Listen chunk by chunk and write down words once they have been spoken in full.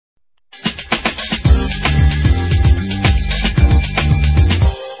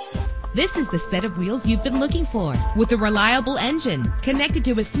This is the set of wheels you've been looking for, with a reliable engine connected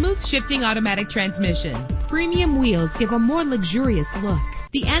to a smooth shifting automatic transmission. Premium wheels give a more luxurious look.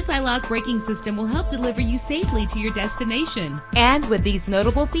 The anti-lock braking system will help deliver you safely to your destination. And with these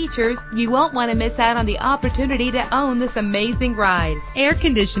notable features, you won't want to miss out on the opportunity to own this amazing ride. Air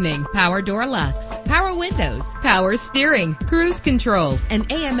conditioning, power door locks, power windows, power steering, cruise control, an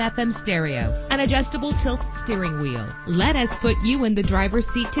AM/FM stereo, an adjustable tilt steering wheel. Let us put you in the driver's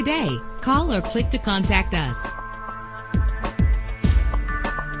seat today. Call or click to contact us.